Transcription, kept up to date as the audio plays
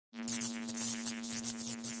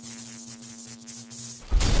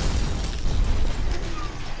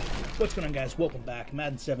What's going on, guys? Welcome back.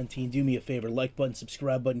 Madden 17. Do me a favor. Like button,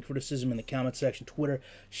 subscribe button, criticism in the comment section. Twitter,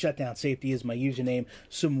 Shutdown Safety is my username.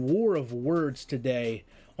 Some war of words today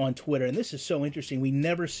on Twitter. And this is so interesting. We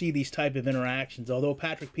never see these type of interactions. Although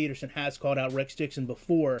Patrick Peterson has called out Rex Dixon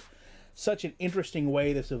before, such an interesting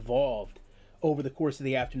way this evolved over the course of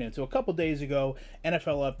the afternoon. So a couple days ago,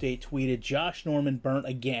 NFL Update tweeted, Josh Norman burnt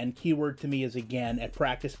again. Keyword to me is again at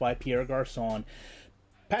practice by Pierre Garçon.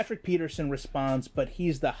 Patrick Peterson responds, but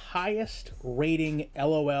he's the highest rating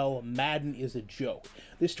LOL. Madden is a joke.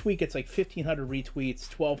 This tweet gets like 1,500 retweets,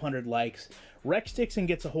 1,200 likes. Rex Dixon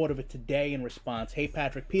gets a hold of it today in response. Hey,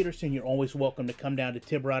 Patrick Peterson, you're always welcome to come down to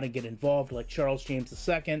Tiburon and get involved like Charles James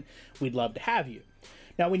II. We'd love to have you.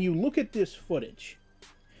 Now, when you look at this footage,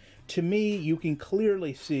 to me, you can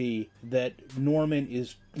clearly see that Norman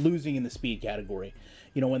is losing in the speed category.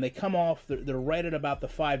 You know, when they come off, they're right at about the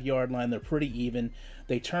 5-yard line. They're pretty even.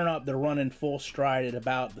 They turn up, they're running full stride at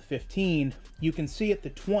about the 15. You can see at the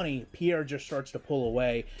 20, Pierre just starts to pull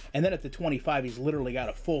away. And then at the 25, he's literally got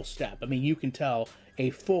a full step. I mean, you can tell a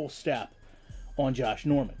full step on Josh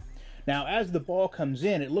Norman. Now, as the ball comes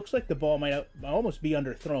in, it looks like the ball might almost be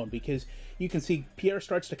underthrown because you can see Pierre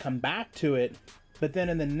starts to come back to it. But then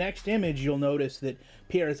in the next image, you'll notice that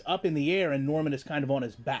Pierre is up in the air and Norman is kind of on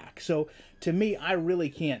his back. So to me, I really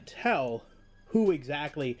can't tell who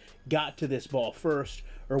exactly got to this ball first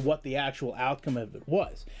or what the actual outcome of it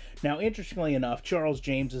was. Now, interestingly enough, Charles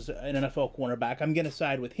James is an NFL cornerback. I'm going to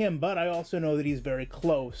side with him, but I also know that he's very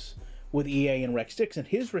close with EA and Rex Dixon.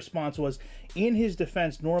 His response was, in his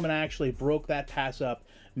defense, Norman actually broke that pass up.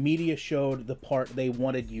 Media showed the part they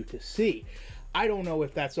wanted you to see. I don't know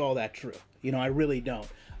if that's all that true. You know, I really don't.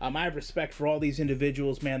 I have respect for all these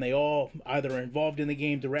individuals, man. They all either are involved in the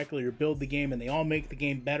game directly or build the game, and they all make the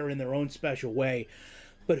game better in their own special way.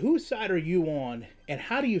 But whose side are you on, and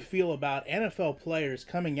how do you feel about NFL players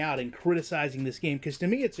coming out and criticizing this game? Because to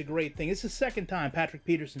me, it's a great thing. It's the second time Patrick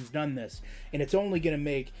Peterson's done this, and it's only going to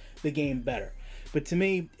make the game better. But to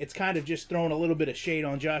me, it's kind of just throwing a little bit of shade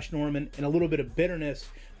on Josh Norman and a little bit of bitterness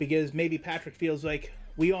because maybe Patrick feels like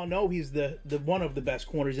we all know he's the one of the best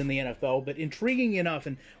corners in the NFL, but intriguing enough,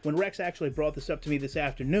 and when Rex actually brought this up to me this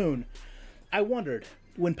afternoon, I wondered,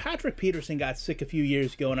 when Patrick Peterson got sick a few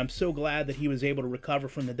years ago, and I'm so glad that he was able to recover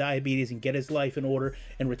from the diabetes and get his life in order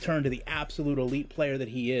and return to the absolute elite player that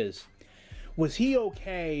he is, was he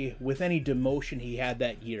okay with any demotion he had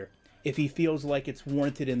that year if he feels like it's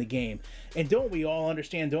warranted in the game? And don't we all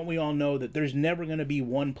understand, don't we all know that there's never going to be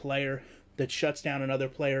one player that shuts down another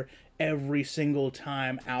player every single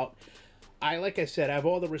time out? Like I said, I have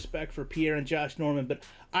all the respect for Pierre and Josh Norman, but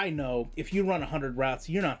I know if you run 100 routes,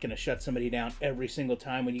 you're not going to shut somebody down every single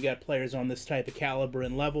time when you got players on this type of caliber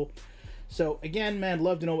and level. So again, man,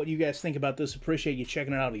 love to know what you guys think about this. Appreciate you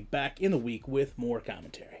checking it out. I'll be back in the week with more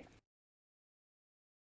commentary.